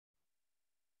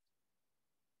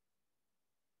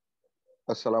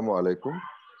Assalamu alaikum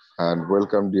and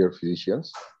welcome, dear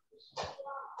physicians.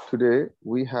 Today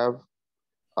we have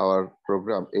our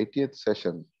program 80th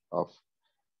session of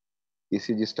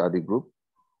ECG study group,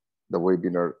 the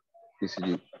webinar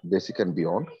ECG Basic and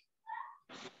Beyond.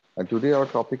 And today our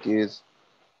topic is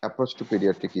approach to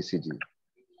pediatric ECG.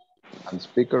 And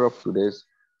speaker of today's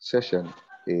session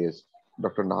is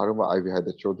Dr. Naharuma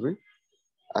Aive Chowdhury,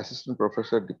 Assistant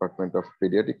Professor, Department of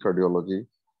Pediatric Cardiology,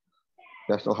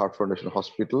 National Heart Foundation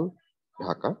Hospital,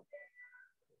 Dhaka.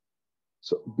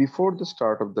 So before the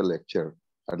start of the lecture,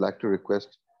 I'd like to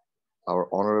request our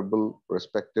honorable,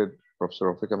 respected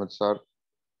Professor Rafique Ahmed sir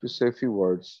to say a few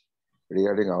words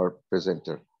regarding our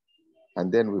presenter,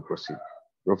 and then we proceed.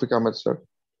 Rafique Ahmed sir,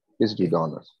 please do the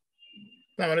honors.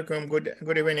 Assalamu alaikum.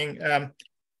 Good evening.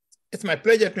 It's my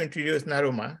pleasure to introduce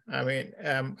Naharuma.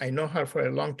 I know her for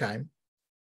a long time.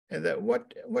 And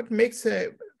what makes a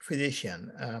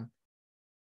physician?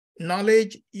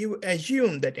 Knowledge, you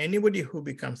assume that anybody who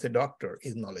becomes a doctor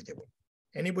is knowledgeable.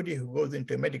 Anybody who goes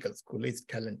into medical school is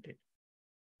talented.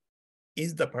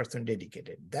 Is the person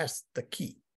dedicated? That's the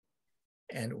key.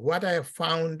 And what I have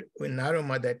found with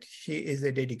Naharuma, that she is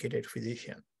a dedicated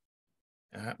physician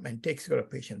and takes care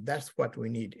of patients. That's what we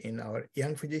need in our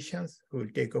young physicians who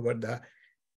will take over the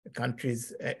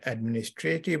country's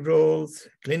administrative roles,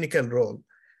 clinical role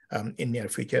in near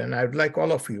future. And I would like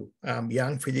all of you,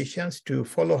 young physicians, to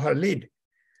follow her lead.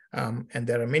 And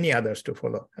there are many others to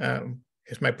follow.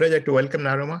 It's my pleasure to welcome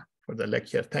Naharuma for the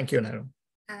lecture. Thank you, Naharuma.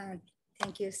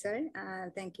 Thank you, sir.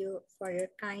 Thank you for your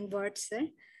kind words, sir.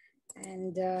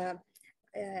 And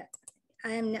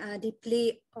I am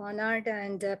deeply honored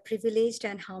and privileged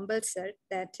and humbled, sir,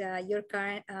 that your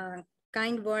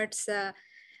kind words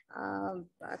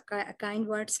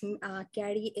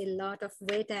carry a lot of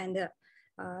weight and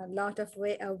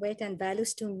weight and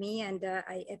values to me, and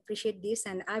I appreciate this,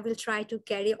 and I will try to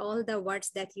carry all the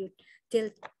words that you tell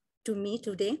to me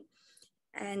today.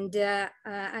 And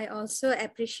I also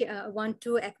want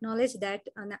to acknowledge that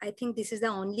I think this is the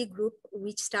only group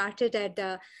which started at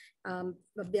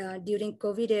during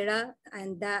COVID era,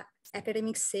 and the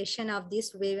academic session of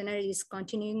this webinar is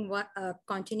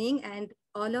continuing, and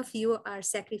all of you are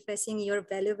sacrificing your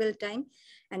valuable time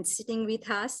and sitting with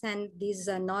us, and this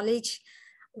knowledge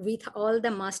with all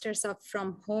the masters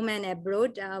from home and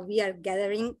abroad, we are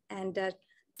gathering. And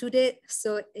today,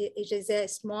 so it is a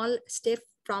small step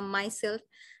from myself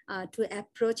to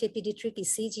approach a pediatric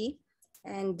ECG.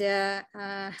 And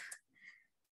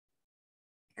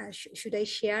should I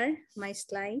share my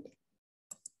slide?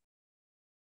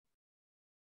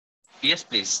 Yes,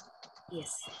 please.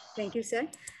 Yes, thank you, sir.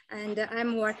 And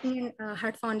I'm working in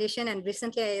Heart Foundation, and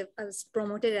recently I was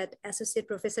promoted as Associate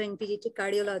Professor in Pediatric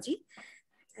Cardiology.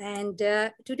 And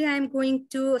today I'm going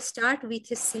to start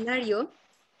with a scenario.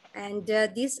 And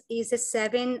this is a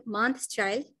 7-month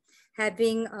child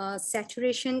having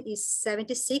saturation is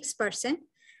 76%.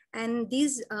 And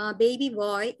this baby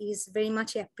boy is very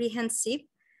much apprehensive.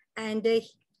 And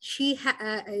he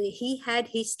had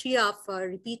history of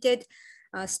repeated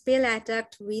spell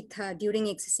attack with during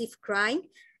excessive crying,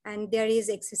 and there is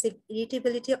excessive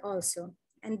irritability also.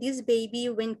 And this baby,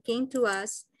 when came to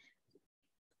us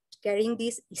carrying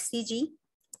this ECG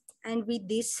and with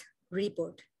this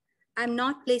report, I'm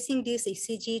not placing this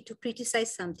ECG to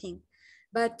criticize something,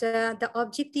 but the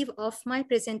objective of my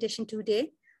presentation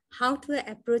today, how to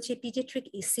approach a pediatric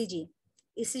ECG.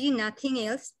 ECG nothing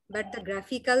else but the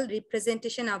graphical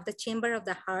representation of the chamber of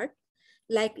the heart,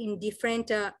 like in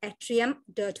different atrium,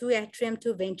 the two atrium,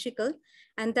 two ventricle,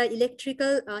 and the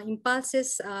electrical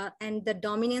impulses and the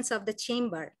dominance of the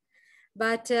chamber.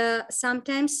 But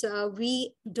sometimes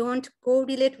we don't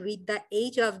correlate with the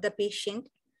age of the patient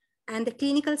and the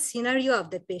clinical scenario of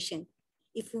the patient.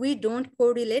 If we don't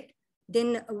correlate,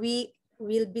 then we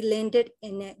will be landed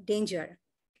in a danger.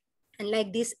 And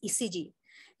like this ECG,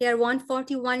 here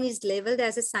 141 is labeled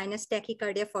as a sinus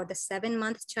tachycardia for the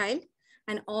 7-month child,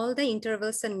 and all the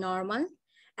intervals are normal,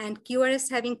 and QRS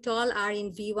having tall are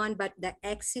in V1, but the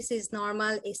axis is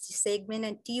normal, ST segment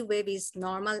and T wave is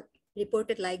normal,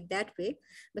 reported like that way.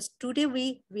 But today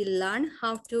we will learn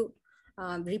how to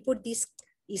report this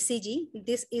ECG.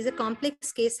 This is a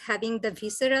complex case having the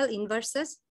visceral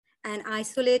inversus and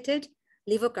isolated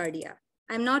levocardia.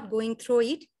 I'm not going through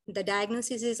it. The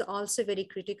diagnosis is also very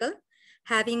critical,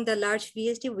 having the large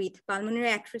VSD with pulmonary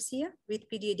atresia with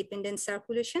PDA-dependent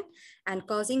circulation and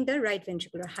causing the right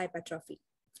ventricular hypertrophy.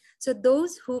 So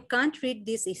those who can't read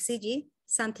this ECG,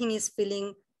 something is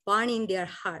feeling burn in their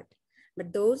heart.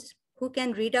 But those who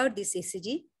can read out this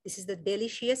ECG, this is the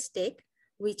delicious steak,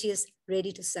 which is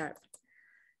ready to serve.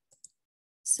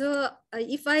 So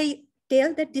if I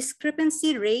tell the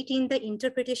discrepancy rate in the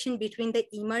interpretation between the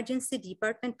emergency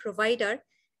department provider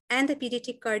and the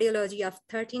pediatric cardiology of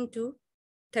 13 to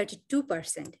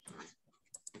 32%.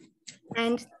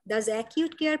 And does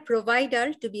acute care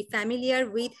provider to be familiar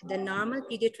with the normal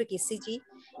pediatric ECG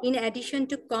in addition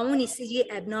to common ECG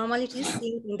abnormalities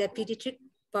seen in the pediatric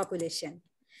population?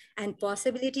 And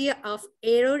possibility of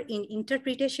error in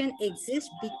interpretation exists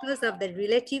because of the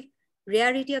relative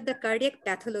rarity of the cardiac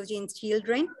pathology in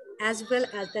children, as well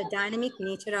as the dynamic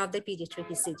nature of the pediatric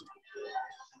ECG.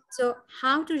 So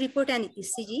how to report an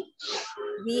ECG?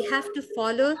 We have to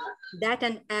follow that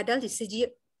an adult ECG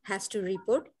has to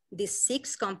report these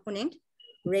 6 components: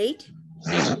 rate,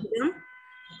 rhythm,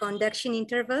 conduction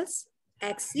intervals,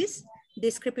 axis,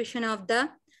 description of the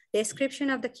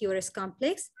QRS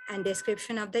complex, and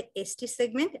description of the ST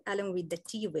segment along with the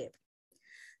T wave.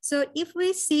 So if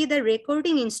we see the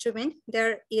recording instrument,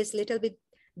 there is little bit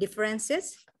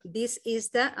differences. This is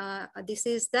the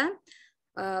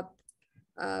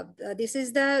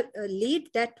lead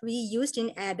that we used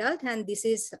in adult, and this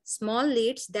is small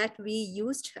leads that we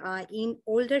used in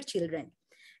older children.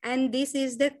 And this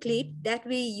is the clip that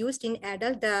we used in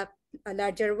adult, the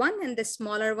larger one, and the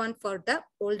smaller one for the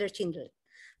older children.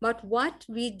 But what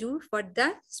we do for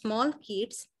the small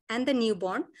kids and the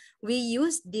newborn, we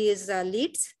use these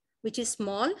leads, which is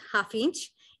small, 1/2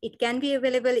 inch. It can be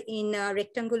available in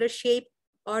rectangular shape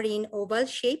or in oval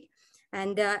shape,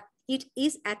 and it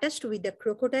is attached with the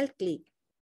crocodile clip.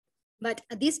 But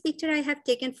this picture I have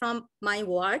taken from my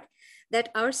ward, that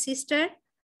our sister,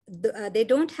 they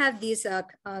don't have this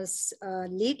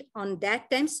lead on that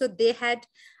time. So they had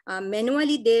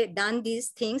manually, they done these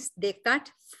things. They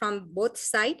cut from both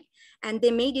sides and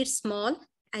they made it small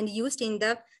and used in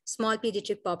the small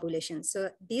pediatric population. So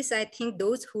this, I think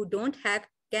those who don't have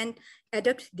can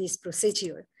adopt this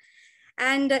procedure.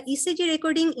 And ECG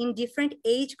recording in different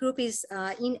age group is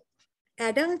in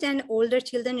adult and older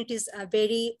children, it is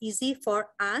very easy for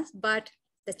us, but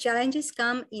the challenges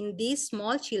come in these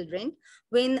small children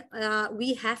when we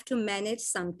have to manage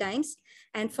sometimes.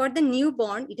 And for the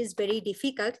newborn, it is very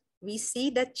difficult. We see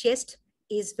the chest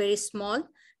is very small.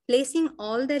 Placing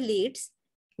all the leads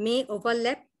may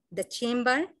overlap the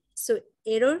chamber, so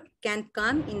error can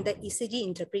come in the ECG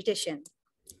interpretation.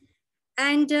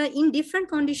 And in different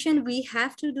conditions, we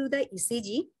have to do the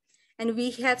ECG. And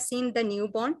we have seen the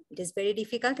newborn, it is very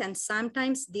difficult. And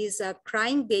sometimes these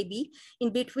crying baby, in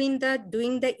between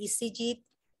doing the ECG,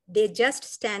 they just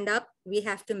stand up. We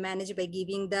have to manage by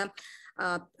giving the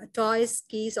toys,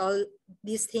 keys, all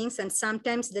these things. And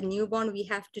sometimes the newborn we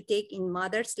have to take in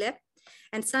mother's lap.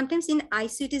 And sometimes in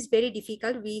ICU, it is very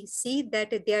difficult. We see that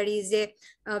there is a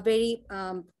very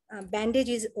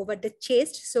bandages over the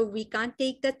chest. So we can't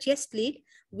take the chest lead.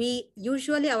 We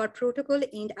usually, our protocol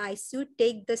in ICU,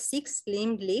 take the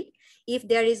 6-limbed lead. If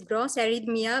there is gross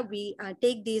arrhythmia, we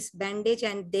take this bandage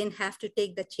and then have to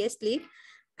take the chest lead.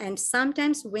 And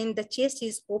sometimes when the chest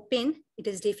is open, it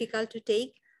is difficult to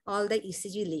take all the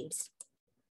ECG leads.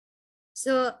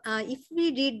 So if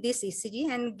we read this ECG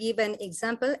and give an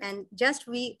example, and just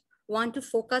we want to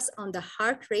focus on the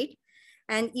heart rate.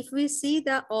 And if we see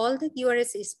that all the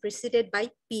QRS is preceded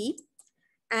by P,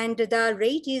 and the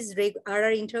rate is,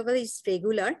 RR interval is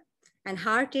regular, and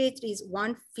heart rate is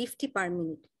 150 per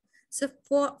minute. So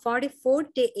for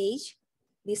 44-day age,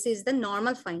 this is the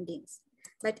normal findings.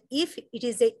 But if it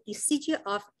is a ECG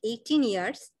of 18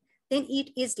 years, then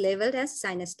it is labeled as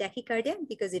sinus tachycardia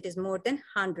because it is more than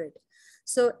 100.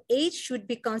 So age should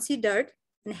be considered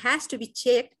and has to be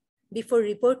checked before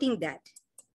reporting that.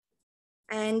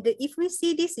 And if we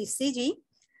see this ECG,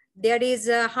 there is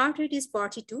a heart rate is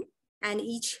 42, and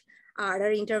each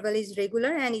RR interval is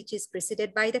regular and it is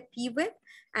preceded by the P wave,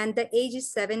 and the age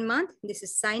is 7 months. This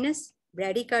is sinus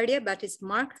bradycardia, but it's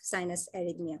marked sinus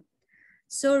arrhythmia.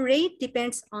 So rate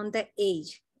depends on the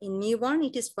age. In newborn,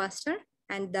 it is faster,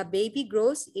 and the baby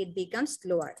grows, it becomes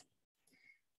slower.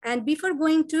 And before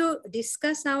going to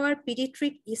discuss our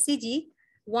pediatric ECG,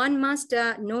 one must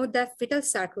know the fetal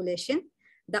circulation.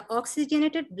 The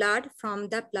oxygenated blood from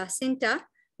the placenta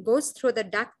goes through the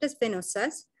ductus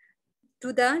venosus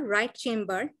to the right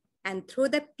chamber, and through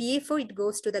the PFO, it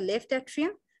goes to the left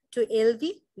atrium, to LV,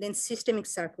 then systemic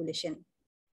circulation.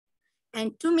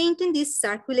 And to maintain this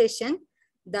circulation,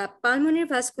 the pulmonary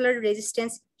vascular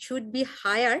resistance should be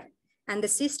higher, and the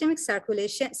systemic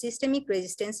circulation, systemic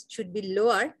resistance should be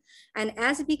lower. And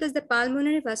as because the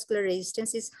pulmonary vascular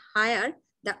resistance is higher,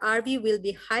 the RV will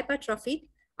be hypertrophic,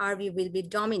 RV will be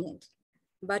dominant.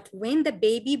 But when the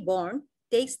baby born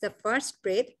takes the first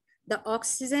breath, the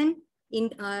oxygen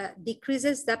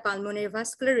decreases the pulmonary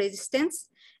vascular resistance,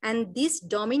 and this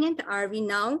dominant RV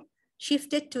now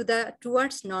shifted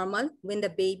towards normal when the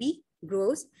baby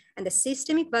grows and the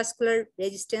systemic vascular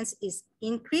resistance is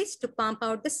increased to pump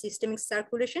out the systemic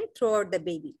circulation throughout the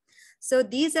baby. So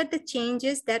these are the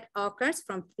changes that occurs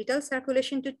from fetal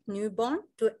circulation to newborn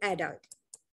to adult.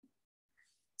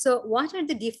 So what are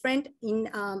the different in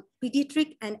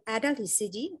pediatric and adult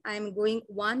ECG? I'm going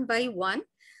one by one.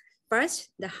 First,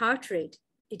 the heart rate.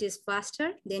 It is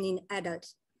faster than in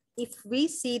adults. If we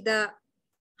see the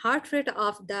heart rate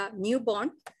of the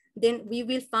newborn, then we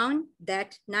will find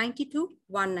that 90 to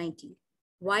 190.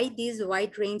 Why this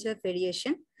wide range of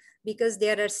variation? Because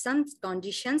there are some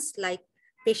conditions like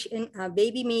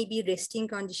baby may be resting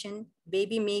condition,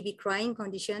 baby may be crying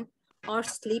condition, or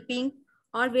sleeping,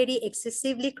 or very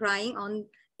excessively crying on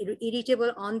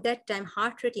irritable on that time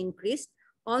heart rate increase.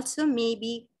 Also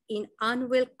maybe in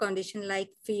unwell condition like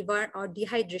fever or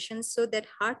dehydration, so that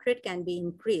heart rate can be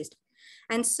increased.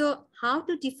 And so how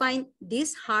to define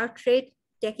this heart rate,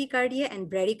 tachycardia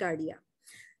and bradycardia?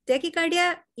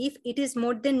 Tachycardia, if it is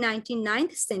more than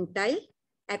 99th centile,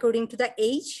 according to the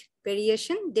age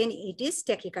variation, then it is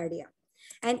tachycardia.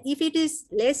 And if it is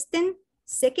less than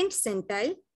 2nd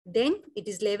centile, then it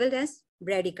is labeled as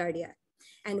bradycardia.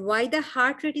 And why the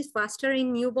heart rate is faster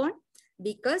in newborn?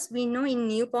 Because we know in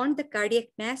newborn, the cardiac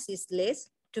mass is less.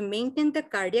 To maintain the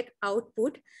cardiac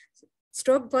output,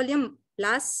 stroke volume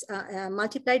plus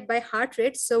multiplied by heart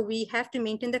rate. So we have to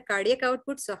maintain the cardiac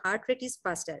output. So heart rate is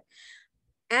faster.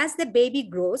 As the baby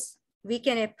grows, we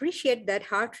can appreciate that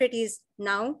heart rate is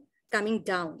now coming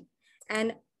down.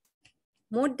 And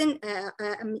more than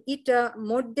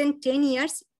more than 10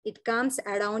 years, it comes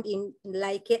around in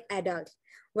like an adult,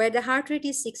 where the heart rate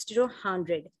is 60 to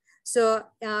 100. So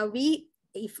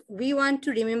if we want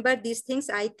to remember these things,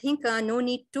 I think no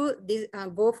need to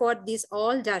go for this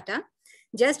all data.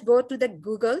 Just go to the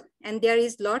Google and there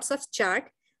is lots of chart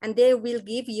and they will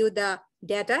give you the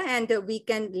data and we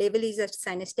can label it as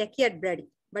sinus tachy at brady.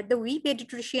 But the we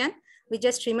pediatrician, we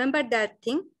just remember that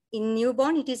thing. In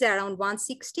newborn, it is around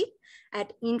 160.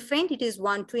 At infant, it is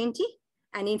 120.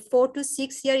 And in 4 to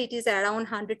 6 years, it is around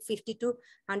 150 to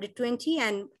 120.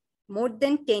 And more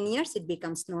than 10 years, it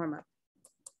becomes normal.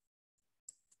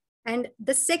 And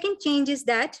the second change is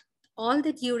that all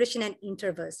the duration and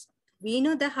intervals. We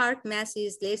know the heart mass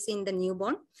is less in the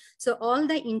newborn. So all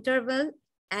the interval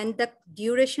and the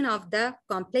duration of the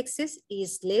complexes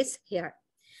is less here.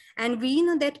 And we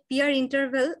know that PR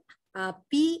interval,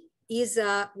 P is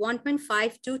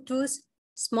 1.5 to 2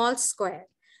 small square.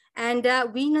 And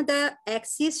we know the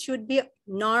axis should be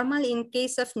normal in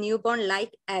case of newborn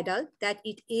like adult, that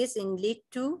it is in lead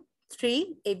 2,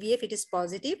 3, AVF it is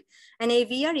positive, and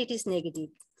AVR it is negative.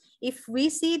 If we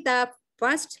see the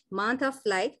first month of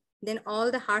life, then all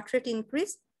the heart rate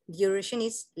increase, duration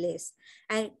is less.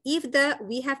 And if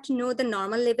we have to know the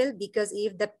normal level, because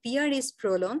if the PR is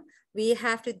prolonged, we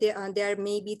have to, there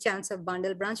may be chance of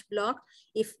bundle branch block.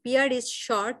 If PR is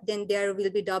short, then there will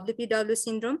be WPW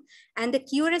syndrome. And the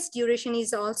QRS duration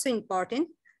is also important.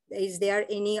 Is there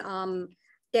any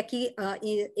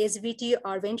SVT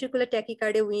or ventricular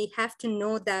tachycardia? We have to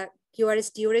know the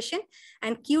QRS duration.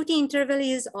 And QT interval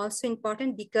is also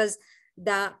important because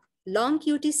the long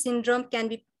QT syndrome can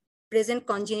be present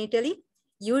congenitally.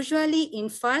 Usually in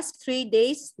first 3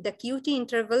 days, the QT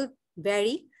interval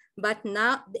vary, but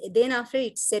now then after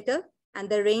it's settled and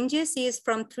the ranges is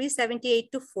from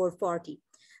 378 to 440.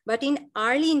 But in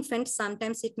early infants,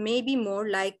 sometimes it may be more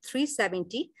like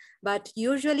 370, but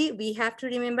usually we have to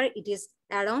remember it is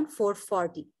around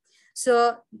 440.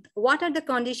 So what are the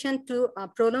conditions to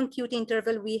prolong QT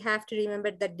interval? We have to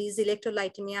remember that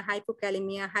dyselectrolytemia,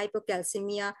 hypokalemia,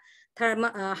 hypocalcemia,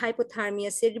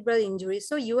 hypothermia, cerebral injury.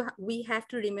 So we have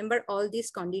to remember all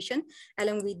these conditions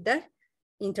along with the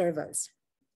intervals.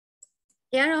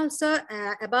 Here also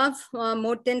above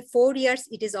more than 4 years,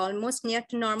 it is almost near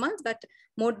to normal, but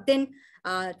more than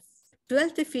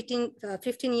 12 to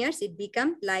 15 years, it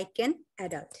becomes like an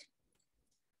adult.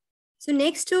 So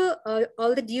next to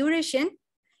all the duration,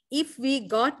 if we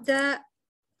got the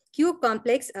Q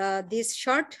complex, this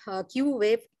short Q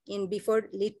wave in before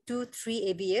lead to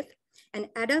 3 AVF, an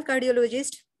adult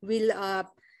cardiologist will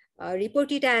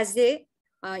report it as a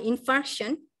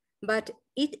infarction, but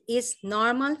it is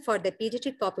normal for the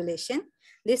pediatric population.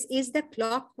 This is the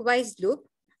clockwise loop,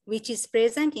 which is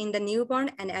present in the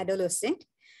newborn and adolescent.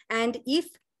 And if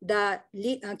the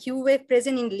Q wave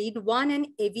present in lead 1 and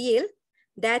AVL,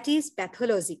 that is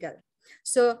pathological.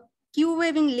 So Q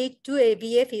wave in lead 2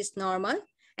 AVF is normal,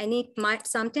 and it might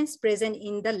sometimes present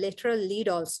in the lateral lead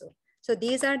also. So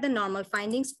these are the normal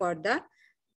findings for the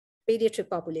pediatric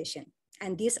population.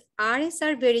 And this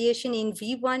RSR variation in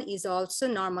V1 is also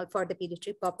normal for the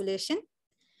pediatric population.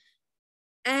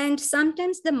 And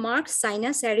sometimes the marked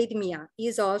sinus arrhythmia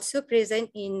is also present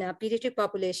in pediatric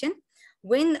population.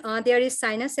 When there is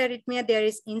sinus arrhythmia, there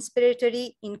is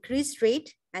inspiratory increased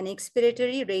rate and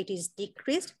expiratory rate is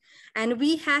decreased. And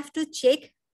we have to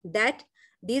check that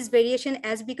this variation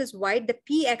as because why the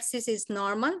p-axis is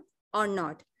normal or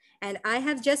not. And I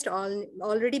have just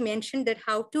already mentioned that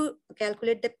how to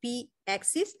calculate the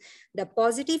p-axis, the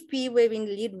positive p wave in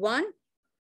lead 1,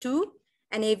 2,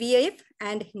 and AVF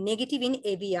and negative in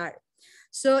AVR.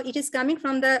 So it is coming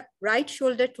from the right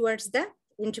shoulder towards the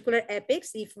ventricular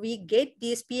apex. If we get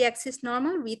this p-axis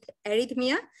normal with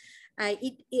arrhythmia,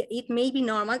 it may be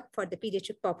normal for the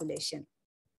pediatric population.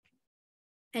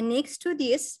 And next to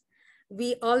this,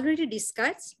 we already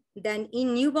discussed that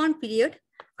in newborn period,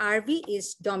 RV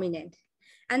is dominant.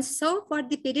 And so for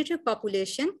the pediatric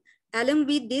population, along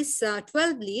with this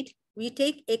 12 lead, we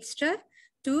take extra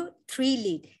to 3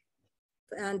 lead.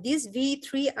 These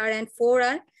V3 R and 4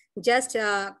 are just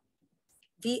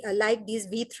like these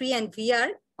V3 and VR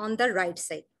on the right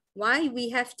side. Why we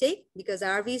have take? Because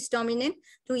RV is dominant.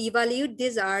 To evaluate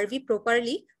this RV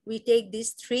properly, we take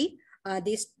these two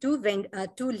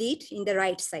lead in the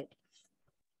right side.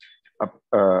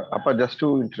 Appa, just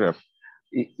to interrupt,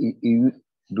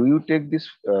 do you take this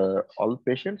all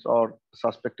patients or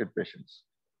suspected patients?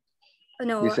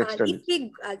 No, if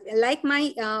we like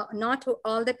my not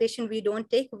all the patient we don't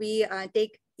take. We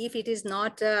take if it is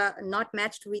not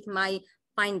matched with my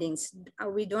findings.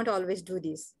 We don't always do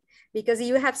this because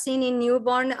you have seen in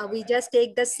newborn we just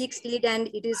take the 6 lead and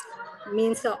it is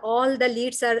means all the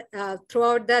leads are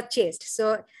throughout the chest.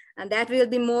 So that will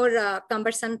be more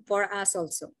cumbersome for us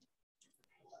also.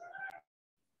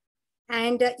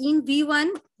 And in V1,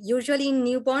 usually in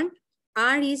newborn,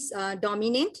 R is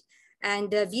dominant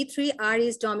and V3 R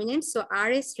is dominant. So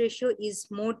RS ratio is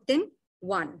more than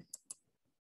 1.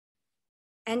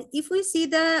 And if we see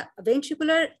the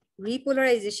ventricular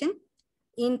repolarization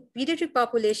in pediatric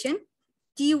population,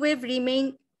 T wave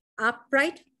remain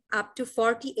upright up to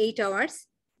 48 hours.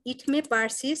 It may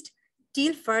persist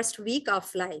till first week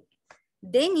of life.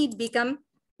 Then it become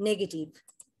negative.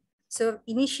 So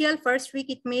initial first week,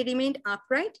 it may remain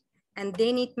upright and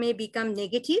then it may become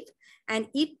negative and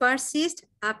it persists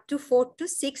up to 4 to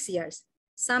 6 years.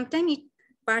 Sometimes it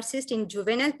persists in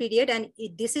juvenile period and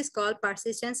this is called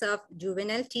persistence of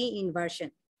juvenile T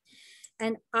inversion.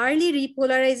 And early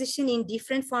repolarization in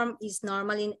different form is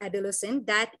normal in adolescent.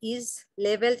 That is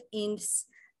leveled in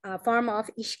form of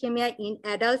ischemia in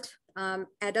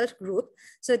adult group.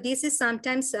 So this is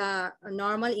sometimes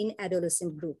normal in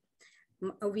adolescent group.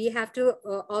 We have to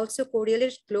also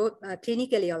correlate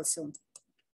clinically also.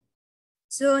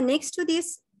 So next to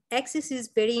this, axis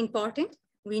is very important.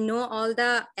 We know all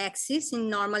the axis in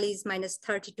normal is minus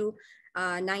 30 to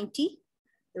 90.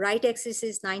 Right axis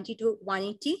is 90 to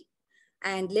 180.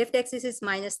 And left axis is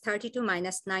minus 30 to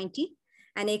minus 90.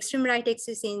 And extreme right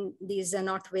axis in this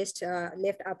northwest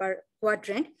left upper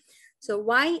quadrant. So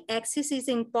why axis is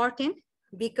important?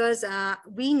 Because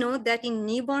we know that in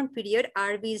newborn period,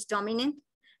 RV is dominant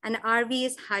and RV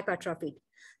is hypertrophic.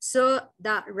 So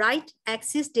the right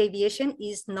axis deviation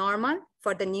is normal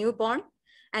for the newborn.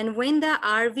 And when the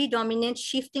RV dominant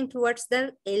shifting towards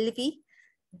the LV,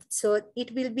 so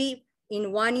it will be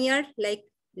in 1 year like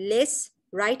less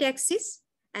right axis,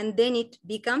 and then it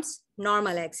becomes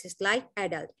normal axis like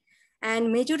adult.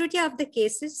 And majority of the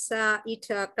cases, it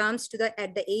comes to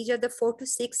at the age of the 4 to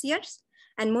 6 years.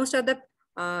 And most of the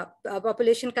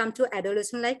population come to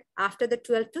adolescent like after the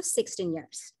 12 to 16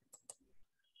 years.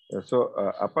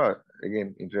 So Appa,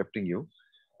 again, interrupting you.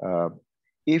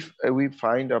 If we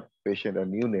find a patient, a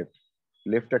neonate,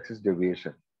 left axis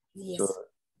deviation, yes. So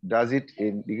does it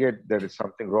indicate there is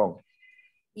something wrong?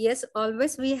 Yes,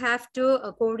 always we have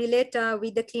to correlate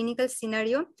with the clinical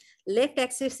scenario. Left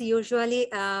axis usually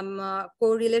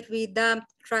correlate with the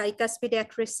tricuspid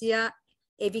atresia,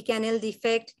 AV canal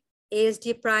defect,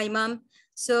 ASD primum.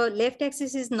 So left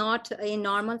axis is not a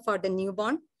normal for the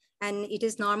newborn and it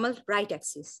is normal right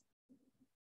axis.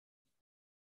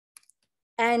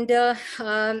 And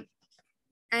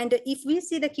if we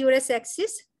see the QRS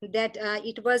axis, that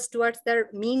it was towards the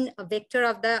mean vector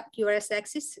of the QRS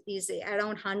axis is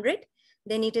around 100,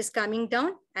 then it is coming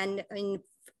down, and in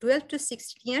 12 to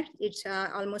 16 years, it's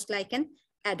almost like an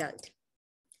adult.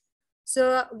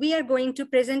 So we are going to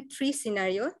present 3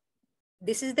 scenarios.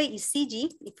 This is the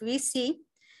ECG. If we see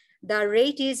the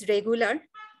rate is regular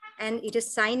and it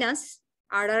is sinus,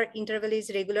 RR interval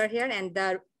is regular here, and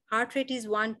the heart rate is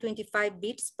 125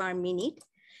 beats per minute.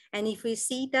 And if we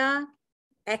see the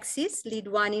axis, lead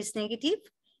 1 is negative,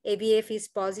 AVF is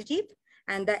positive,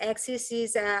 and the axis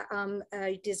is,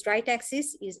 it is right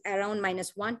axis is around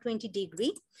minus 120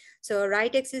 degree. So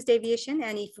right axis deviation,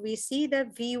 and if we see the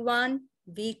V1,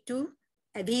 V2,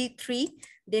 V3,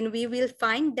 then we will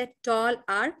find that tall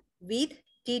R with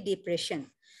T depression.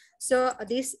 So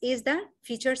this is the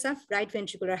features of right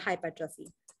ventricular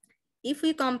hypertrophy. If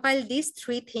we compile these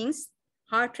three things,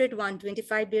 heart rate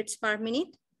 125 beats per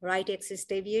minute, right axis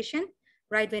deviation,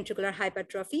 right ventricular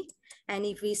hypertrophy, and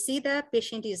if we see the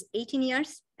patient is 18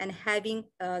 years and having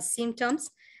symptoms,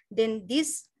 then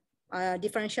this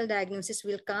differential diagnosis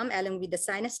will come along with the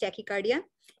sinus tachycardia.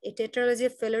 A tetralogy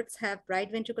of fellows have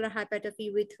right ventricular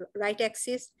hypertrophy with right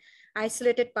axis.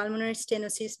 Isolated pulmonary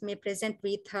stenosis may present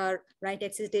with right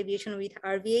axis deviation with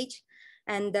RVH.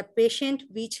 And the patient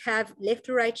which have left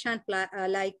to right shunt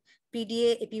like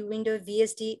PDA, epi-window,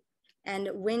 VSD, and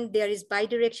when there is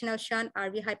bidirectional shunt,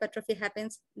 RV hypertrophy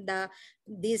happens,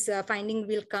 this finding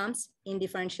will comes in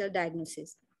differential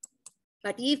diagnosis.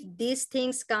 But if these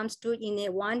things comes to in a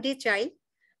one-day child,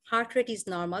 heart rate is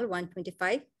normal,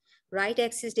 125, right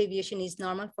axis deviation is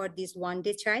normal for this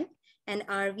one-day child, and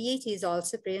RVH is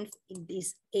also present in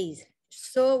this age.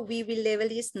 So we will label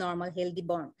this normal healthy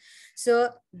born. So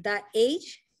the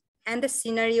age and the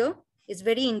scenario is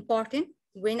very important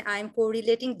when I'm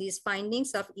correlating these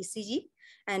findings of ECG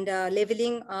and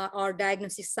labeling or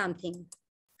diagnosis something.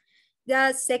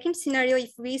 The second scenario,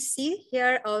 if we see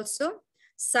here also,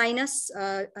 sinus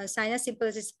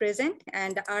impulse is present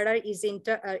and RR is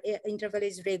interval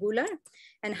is regular,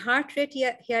 and heart rate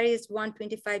here is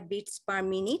 125 beats per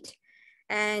minute.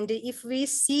 And if we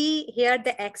see here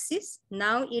the axis,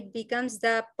 now it becomes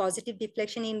the positive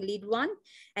deflection in lead 1,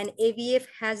 and AVF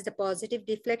has the positive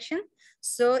deflection.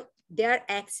 So their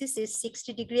axis is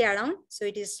 60 degree around. So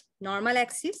it is normal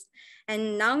axis.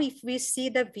 And now if we see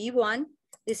the V1,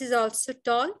 this is also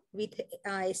tall with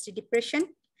ST depression.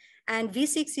 And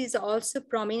V6 is also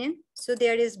prominent. So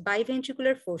there is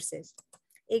biventricular forces.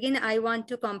 Again, I want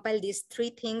to compile these three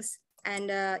things. And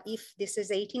if this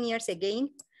is 18 years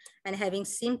again, and having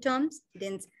symptoms,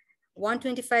 then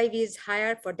 125 is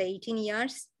higher for the 18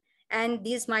 years. And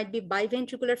these might be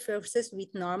biventricular forces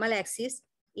with normal axis.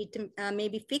 It may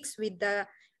be fixed with the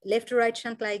left to right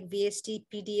shunt like VST,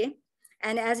 PDA.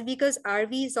 And as because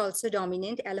RV is also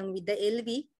dominant along with the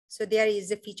LV, so there is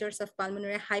the features of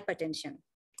pulmonary hypertension.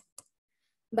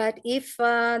 But if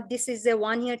this is a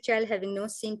 1-year child having no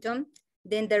symptom,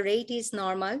 then the rate is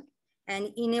normal.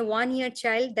 And in a 1-year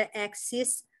child, the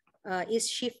axis is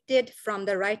shifted from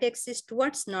the right axis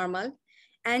towards normal.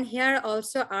 And here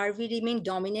also RV remain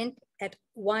dominant at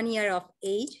 1 year of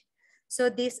age. So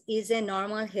this is a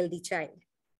normal healthy child.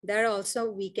 There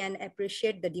also we can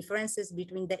appreciate the differences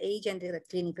between the age and the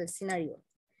clinical scenario.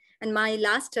 And my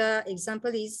last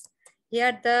example is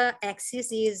here the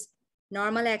axis is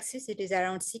normal axis, it is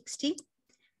around 60.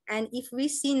 And if we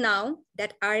see now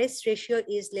that RS ratio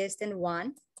is less than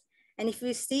 1, and if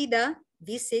we see the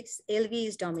V6, LV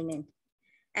is dominant.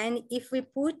 And if we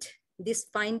put these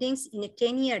findings in a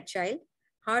 10-year child,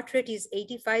 heart rate is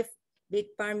 85 beats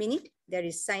per minute. There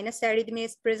is sinus arrhythmia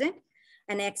is present,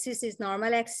 and axis is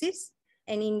normal axis.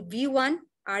 And in V1,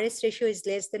 RS ratio is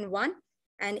less than 1,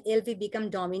 and LV become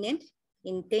dominant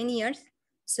in 10 years.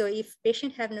 So if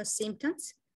patient have no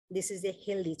symptoms, this is a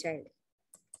healthy child.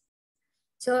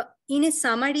 So in a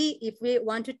summary, if we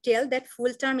want to tell that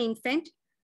full-term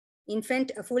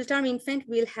a full-term infant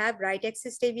will have right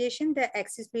axis deviation. The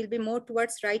axis will be more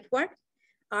towards rightward.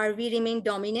 RV remain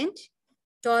dominant.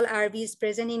 Tall RV is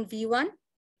present in V1.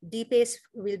 Deep pace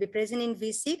will be present in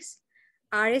V6.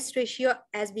 RS ratio,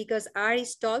 as because R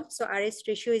is tall, so RS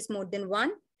ratio is more than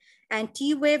 1. And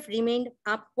T wave remained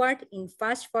upward in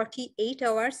first 48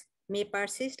 hours, may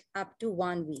persist up to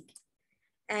 1 week.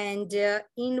 And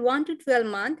in 1 to 12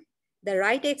 months, the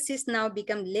right axis now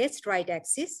become less right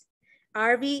axis.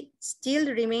 RV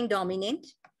still remain dominant.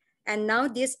 And now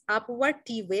this upward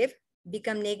T wave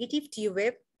become negative T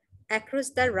wave across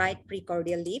the right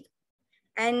precordial leaf.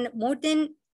 And more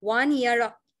than 1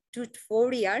 year to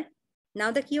 4 years,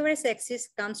 now the QRS axis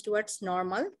comes towards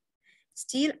normal.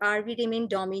 Still RV remain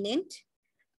dominant.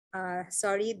 This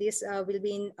will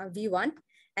be in V1.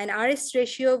 And RS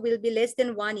ratio will be less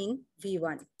than 1 in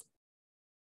V1.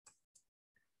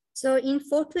 So in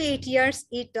 4 to 8 years,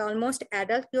 it almost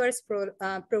adult QRS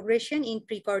progression in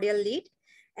precordial lead,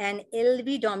 and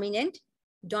LV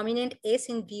dominant S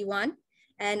in V1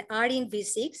 and R in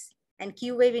V6, and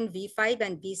Q wave in V5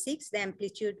 and V6, the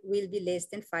amplitude will be less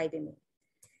than 5 mm.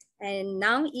 And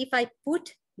now if I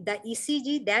put the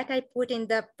ECG that I put in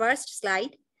the first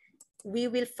slide, we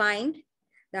will find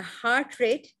the heart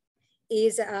rate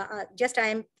is just I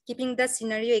am keeping the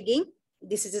scenario again.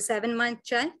 This is a 7-month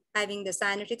child having the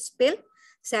cyanotic spell.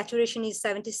 Saturation is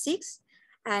 76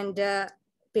 and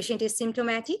patient is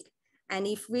symptomatic. And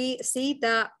if we see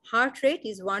the heart rate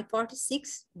is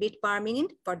 146 beat per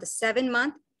minute for the 7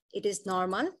 month, it is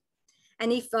normal.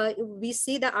 And if we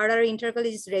see the RR interval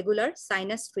is regular,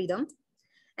 sinus rhythm.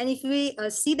 And if we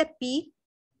see the P,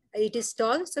 it is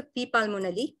tall, so P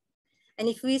pulmonally. And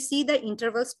if we see the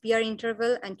intervals, PR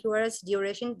interval and QRS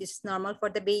duration, this is normal for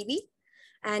the baby.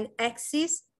 And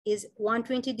axis is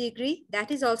 120 degree. That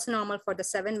is also normal for the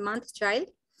 7-month child.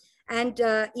 And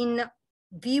in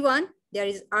V1, there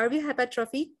is RV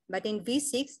hypertrophy, but in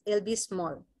V6, LV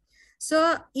small.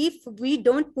 So if we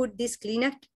don't put this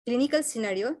clinical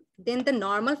scenario, then the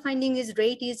normal finding is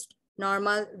rate is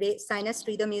normal, sinus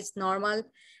rhythm is normal,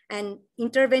 and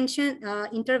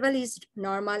interval is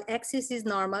normal, axis is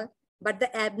normal, but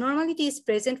the abnormality is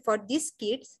present for these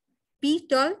kids, P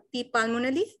tall, P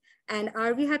pulmonally, and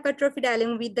RV hypertrophy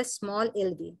along with the small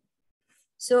LV.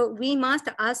 So we must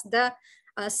ask the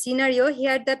scenario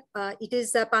here that it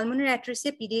is a pulmonary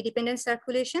atresia, PD dependent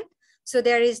circulation. So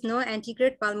there is no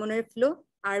antegrade pulmonary flow,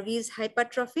 RV is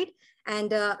hypertrophied, and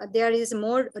there is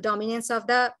more dominance of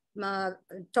the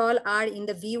tall R in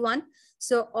the V1.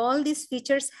 So all these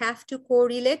features have to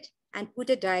correlate and put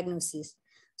a diagnosis.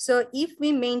 So if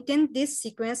we maintain this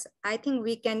sequence, I think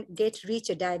we can reach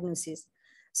a diagnosis.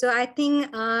 So I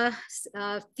think most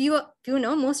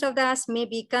of us may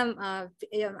become, I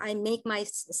make my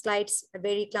slides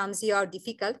very clumsy or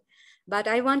difficult, but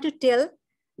I want to tell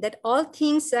that all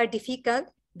things are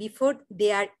difficult before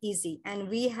they are easy. And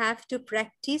we have to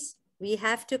practice, we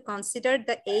have to consider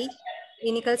the age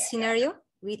clinical scenario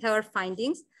with our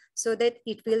findings so that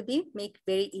it will be made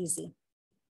very easy.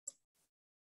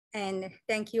 And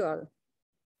thank you all.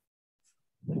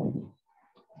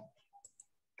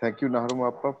 Thank you,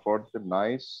 Naharuma, for the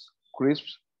nice, crisp,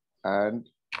 and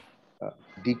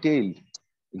detailed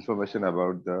information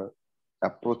about the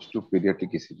approach to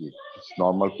pediatric ECG. It's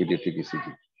normal pediatric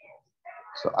ECG.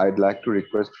 So I'd like to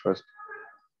request first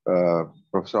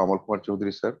Professor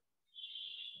Chowdhury sir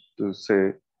to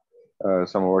say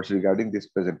some words regarding this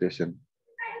presentation.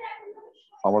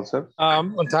 Amal sir.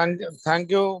 Thank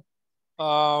you,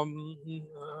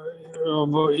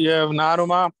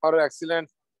 Naharuma, for excellent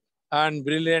and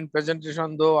brilliant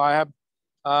presentation. Though I have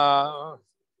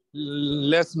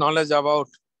less knowledge about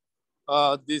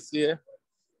this year,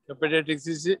 the pediatric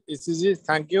ECG.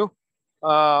 Thank you.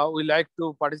 We like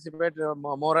to participate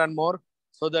more and more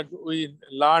so that we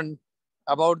learn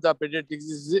about the pediatric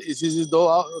ECG,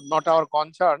 though not our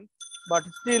concern, but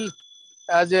still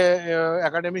as a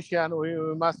academician, we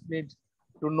must need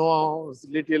to know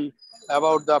little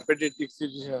about the pediatric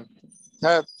ECG.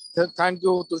 Thank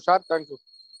you, Tushar. Thank you.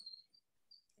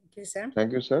 Thank you, sir.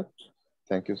 Thank you, sir.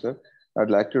 Thank you, sir. I'd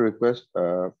like to request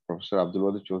Professor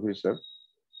Abdul Chowdhury sir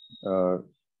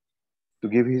to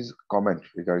give his comment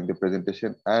regarding the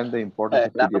presentation and the importance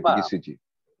of pediatric ECG.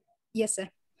 Yes, sir.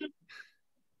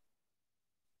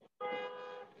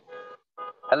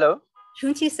 Hello.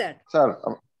 Shunchi, sir. Sir,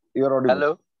 you are audible.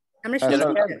 Hello. I'm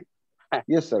Shunchi.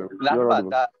 Yes, sir. You are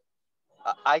audible.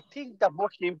 I think the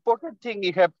most important thing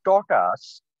you have taught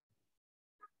us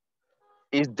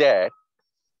is that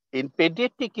in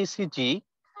pediatric ECG,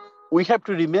 we have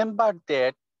to remember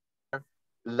that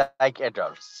like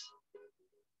adults,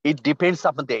 it depends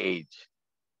upon the age.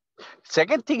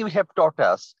 Second thing we have taught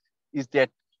us is that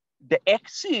the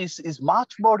axis is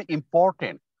much more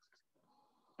important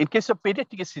in case of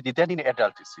pediatric ECG than in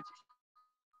adult ECG.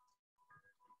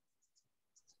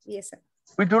 Yes, sir.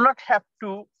 We do not have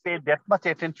to pay that much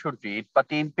attention to it, but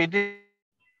in pediatric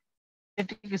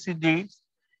ECG,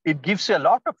 it gives you a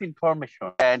lot of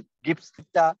information and gives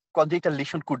the congenital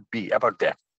lesion could be about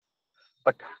that.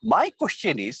 But my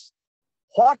question is,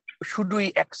 what should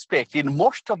we expect in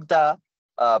most of the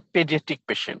pediatric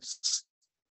patients?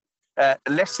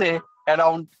 Let's say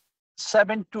around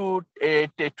 7 to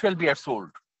 12 years old,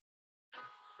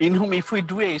 in whom if we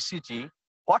do a ECG,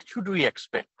 what should we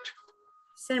expect?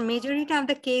 Sir, majority of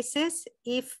the cases,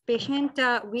 if patient,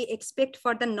 we expect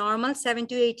for the normal 7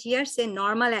 to 8 years, a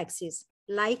normal axis,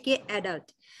 like an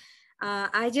adult.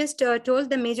 I just told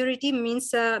the majority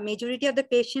means majority of the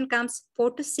patient comes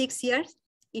 4 to 6 years.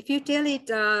 If you tell it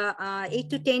 8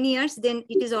 to 10 years, then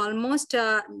it is almost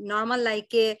normal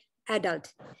like a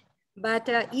adult. But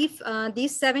if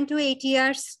these 7 to 8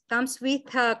 years comes with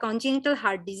congenital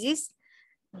heart disease,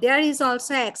 there is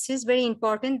also axis very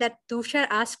important that Tushar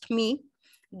asked me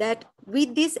that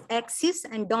with this axis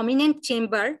and dominant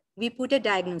chamber, we put a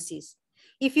diagnosis.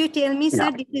 If you tell me, sir,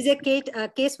 this is a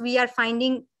case we are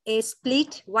finding a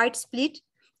split, wide split,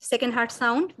 second heart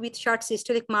sound with short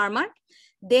systolic murmur,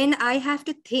 then I have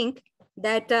to think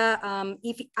that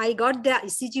if I got the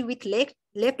ECG with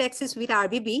left axis with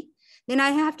RBB, then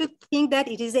I have to think that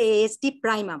it is a ASD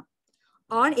primum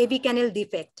or AV canal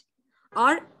defect.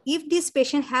 Or if this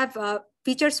patient have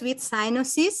features with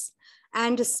cyanosis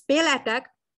and spell attack,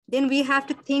 then we have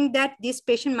to think that this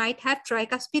patient might have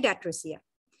tricuspid atresia.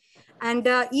 And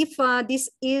if this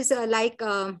is like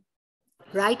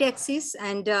right axis,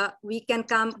 and we can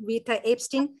come with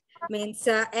Epstein, means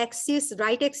axis,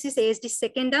 right axis ASD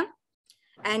secondum.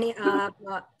 And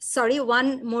sorry,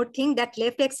 one more thing, that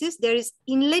left axis, there is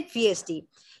inlet VSD.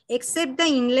 Except the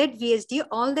inlet VSD,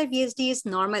 all the VSD is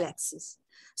normal axis.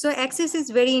 So axis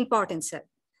is very important, sir.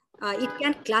 It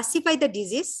can classify the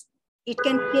disease. It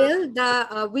can tell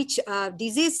the which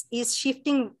disease is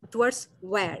shifting towards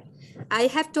where. I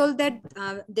have told that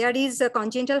there is a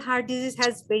congenital heart disease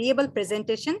has variable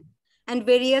presentation and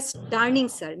various turning,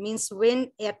 sir. Means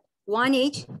when at one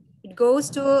age, it goes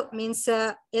to means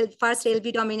first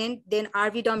LV dominant, then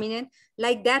RV dominant,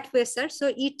 like that way, sir.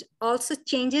 So it also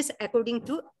changes according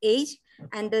to age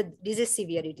and the disease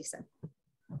severity, sir.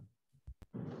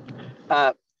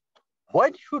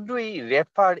 Why should we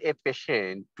refer a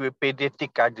patient to a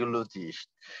pediatric cardiologist?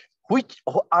 Which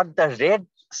are the red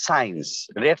signs,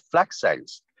 red flag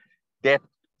signs that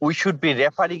we should be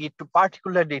referring it to,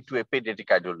 particularly to a pediatric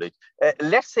cardiologist?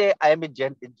 Let's say I am a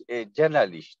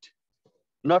generalist,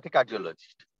 not a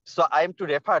cardiologist. So I am to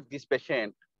refer this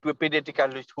patient to a pediatric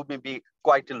cardiologist who may be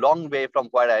quite a long way from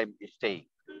where I am staying.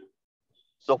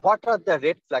 So what are the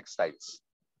red flag signs?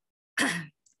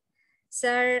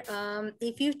 Sir,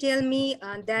 if you tell me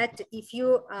that if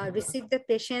you receive the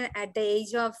patient at the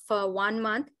age of 1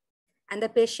 month and the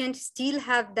patient still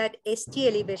have that ST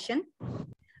elevation,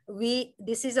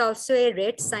 this is also a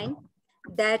red sign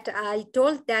that I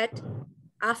told that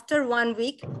after 1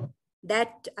 week,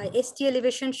 that ST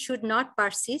elevation should not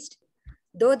persist.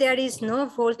 Though there is no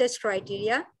voltage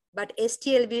criteria, but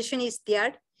ST elevation is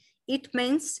there, it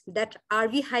means that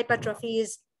RV hypertrophy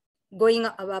is going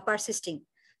persisting.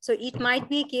 So it might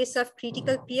be a case of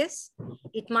critical PS,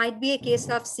 it might be a case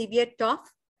of severe TOF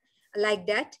like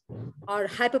that, or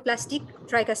hypoplastic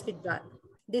tricuspid valve.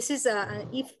 This is,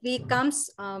 if we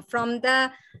comes from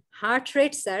the heart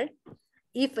rate, sir,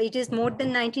 if it is more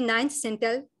than 99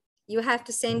 centile, you have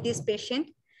to send this patient.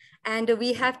 And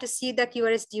we have to see the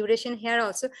QRS duration here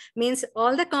also. Means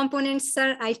all the components,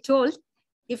 sir, I told,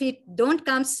 if it don't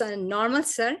come normal,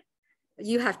 sir,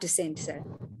 you have to send, sir.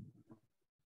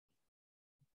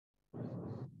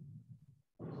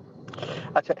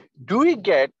 Do we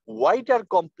get wider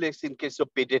complex in case of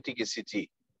pediatric ECG?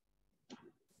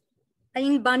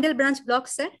 In bundle branch block,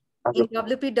 sir, in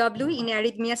WPW, in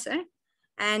arrhythmia, sir.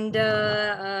 And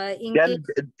in then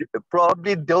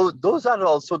probably those are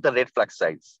also the red flag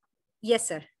signs. Yes,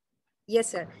 sir. Yes,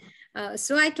 sir.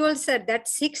 So I told, sir, that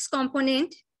 6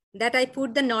 component that I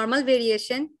put the normal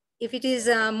variation, if it is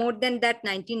more than that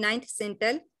 99th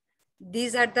centile,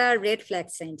 these are the red flag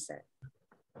signs, sir.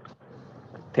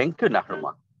 Thank you,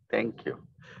 Naharuma. Thank you.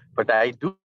 But I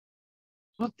do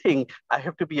think I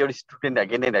have to be your student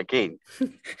again and again.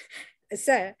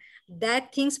 Sir,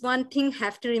 that one thing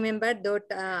have to remember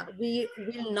that we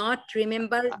will not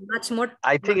remember much more.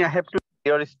 I think I have to be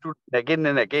your student again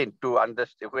and again to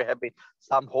understand. We have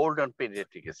some hold on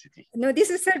pediatric ECG. No, this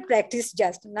is, sir, practice,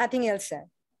 just nothing else, sir.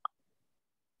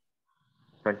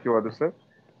 Thank you, Wadud, sir.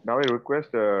 Now I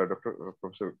request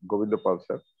Professor Govindapal,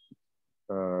 sir,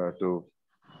 to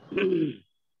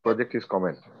project his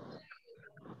comment.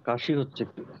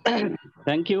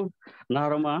 Thank you,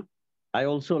 Naharuma. I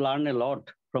also learned a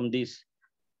lot from this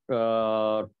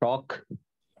talk,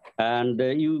 and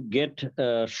you get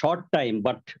a short time,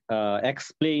 but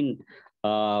explain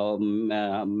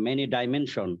many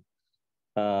dimensions,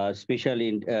 especially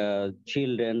in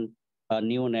children,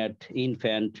 neonate,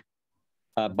 infant.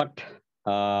 But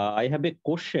I have a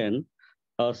question.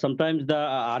 Sometimes the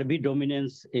RV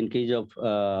dominance in case of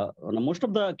most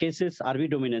of the cases RV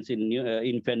dominance in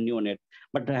infant neonate,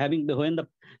 but when the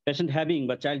patient having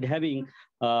but child having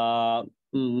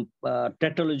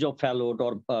tetralogy of Fallot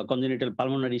or congenital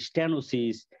pulmonary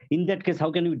stenosis, in that case,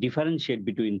 how can you differentiate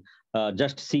between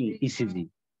just seeing ECG?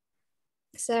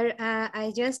 Sir,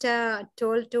 I just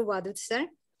told to Wadud, sir,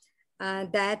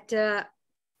 that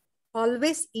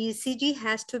always ECG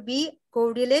has to be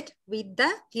correlate with the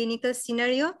clinical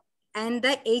scenario and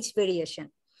the age variation.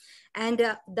 And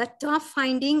the top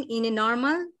finding in a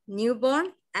normal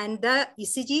newborn and the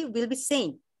ECG will be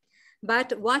same.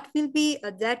 But what will be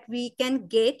that we can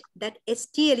get that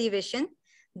ST elevation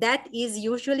that is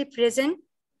usually present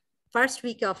first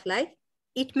week of life,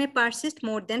 it may persist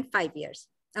more than 5 years,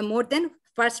 more than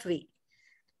first week.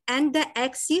 And the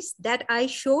axis that I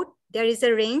showed, there is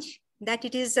a range that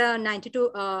it is 90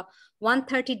 to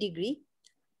 130 degree.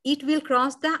 It will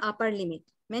cross the upper limit.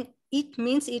 It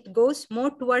means it goes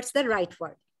more towards the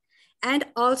rightward. And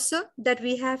also that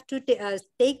we have to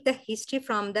take the history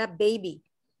from the baby.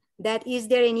 That is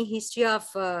there any history of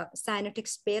cyanotic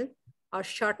spell or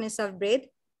shortness of breath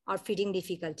or feeding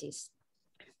difficulties?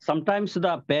 Sometimes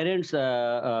the parents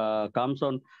comes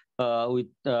on with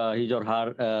his or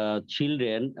her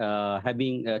children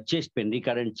having chest pain,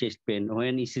 recurrent chest pain.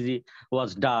 When ECG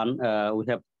was done, we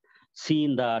have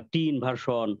seen the teen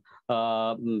version,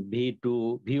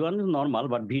 V2, V1 is normal,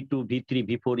 but V2, V3,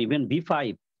 V4, even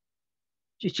V5.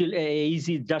 Age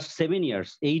is just 7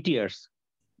 years, 8 years.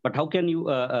 But how can you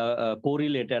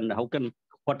correlate, and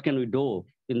what can we do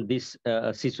in this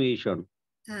situation?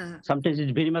 Sometimes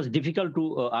it's very much difficult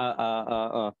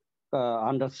to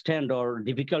understand or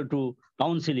difficult to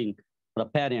counseling the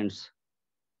parents.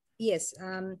 Yes,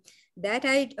 that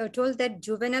I told that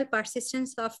juvenile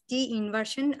persistence of T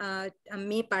inversion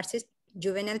may persist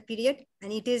juvenile period,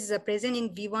 and it is present in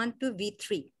V1 to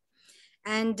V3.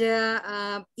 And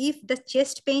if the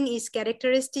chest pain is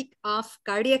characteristic of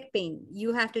cardiac pain,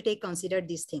 you have to consider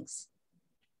these things.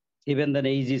 Even the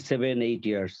age is 7, 8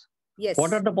 years. Yes.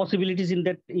 What are the possibilities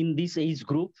in this age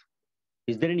group?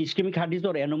 Is there any ischemic heart disease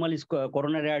or anomalies,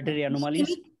 coronary artery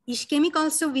anomalies? Ischemic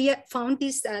also, we found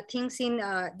these things in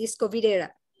this COVID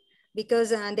era, because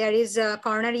there is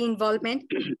coronary involvement.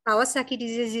 Kawasaki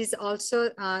disease is also,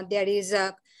 there is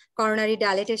coronary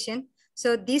dilatation.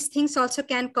 So these things also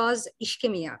can cause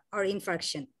ischemia or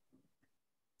infarction.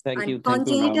 Thank you.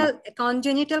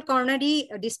 Congenital coronary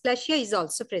dysplasia is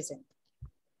also present.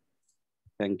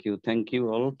 Thank you. Thank you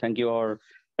all. Thank you, our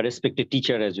respected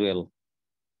teacher as well.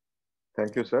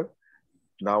 Thank you, sir.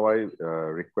 Now I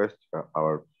request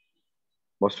our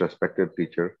most respected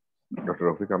teacher,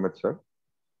 Dr. Rafique Ahmed, sir,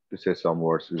 to say some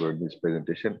words regarding this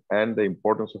presentation and the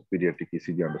importance of pediatric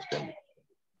ECG understanding.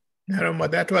 Naharuma,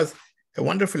 that was a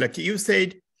wonderful lecture. You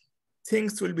said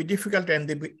things will be difficult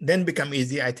and then become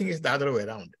easy. I think it's the other way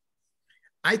around.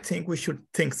 I think we should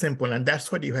think simple, and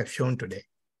that's what you have shown today.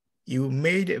 You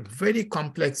made a very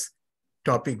complex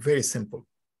topic very simple.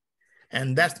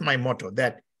 And that's my motto,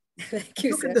 that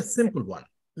look at the simple one.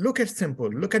 Look at simple,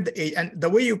 look at the age. And the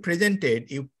way you presented,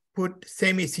 you put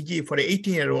same ECG for an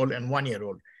 18-year-old and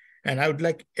 1-year-old. And I would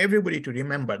like everybody to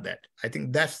remember that. I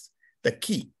think that's the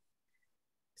key.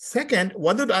 Second,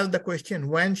 Wadud asked the question,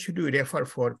 when should we refer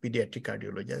for pediatric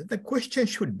cardiology? The question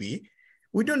should be,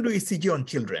 we don't do ECG on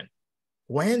children.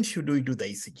 When should we do the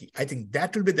ECG? I think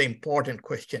that will be the important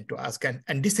question to ask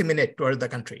and disseminate toward the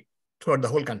country, toward the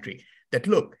whole country. That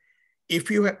look, if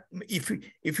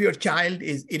your child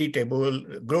is irritable,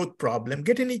 growth problem,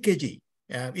 get an EKG,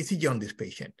 ECG on this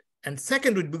patient. And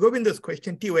second would be Govinda's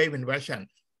question, T-wave inversion.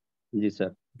 Yes,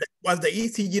 sir. Was the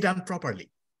ECG done properly?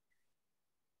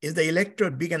 Is the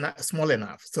electrode big enough, small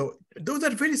enough? So those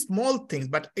are very small things,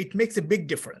 but it makes a big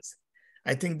difference.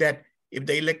 I think that if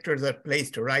the electrodes are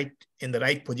placed right in the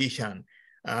right position,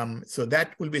 so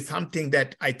that will be something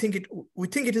that I think we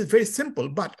think it is very simple,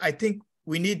 but I think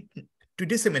we need to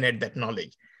disseminate that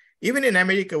knowledge. Even in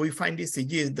America, we find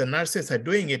ECGs, the nurses are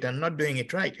doing it and not doing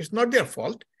it right. It's not their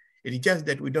fault. It is just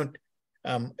that we don't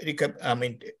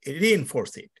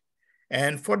reinforce it.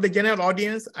 And for the general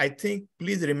audience, I think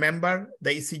please remember the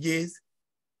ECGs.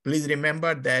 Please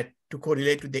remember that to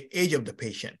correlate to the age of the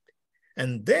patient.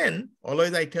 And then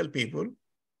always I tell people,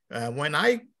 when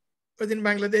I was in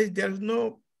Bangladesh, there's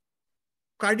no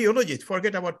cardiologist,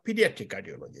 forget about pediatric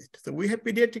cardiologist. So we have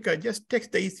pediatric, just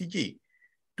text the ECG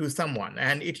to someone,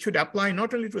 and it should apply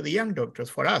not only to the young doctors,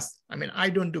 for us. I mean, I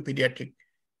don't do pediatric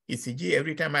ECG.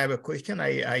 Every time I have a question,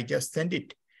 I just send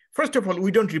it. First of all,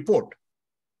 we don't report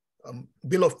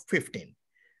below 15,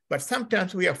 but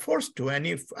sometimes we are forced to, and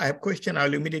if I have a question,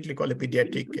 I'll immediately call a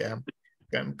pediatric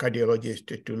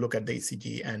cardiologist to look at the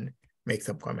ECG and make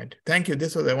some comment. Thank you.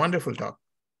 This was a wonderful talk.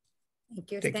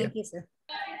 Thank you. Thank you, sir.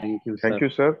 Thank you, sir. Thank you,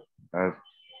 sir.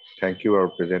 Thank you, our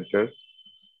presenter,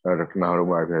 Dr.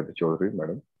 Naharuma Aive Chowdhury,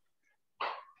 madam.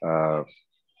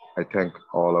 I thank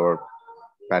all our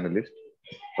panelists,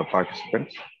 the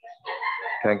participants.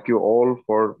 Thank you all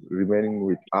for remaining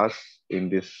with us in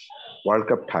this World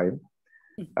Cup time.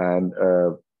 And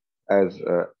as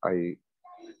I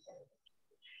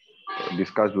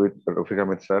discussed with Rafique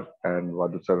Ahmed sir and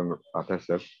Wadud sir and Atahar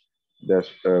sir, that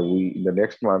in the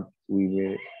next month, we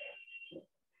may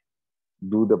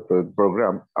do the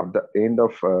program at the end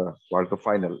of World Cup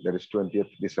final, that is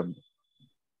 20th December,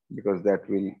 because that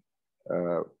will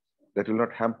that will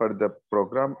not hamper the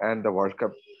program and the World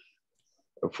Cup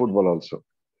football also.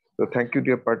 So thank you,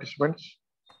 dear participants.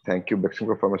 Thank you,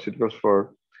 Beximco Pharmaceuticals, for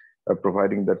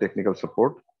providing the technical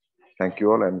support. Thank you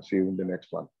all, and see you in the next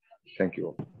one. Thank you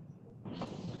all.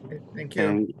 Thank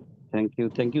you.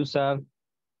 Thank you, sir.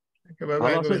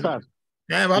 ভালো আছেন sir?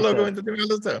 হ্যাঁ ভালো, গোবিন্দ তুমি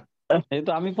ভালো আছো? এই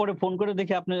তো আমি পরে ফোন করে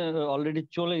দেখি আপনি অলরেডি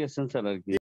চলে গেছেন স্যার আর কি।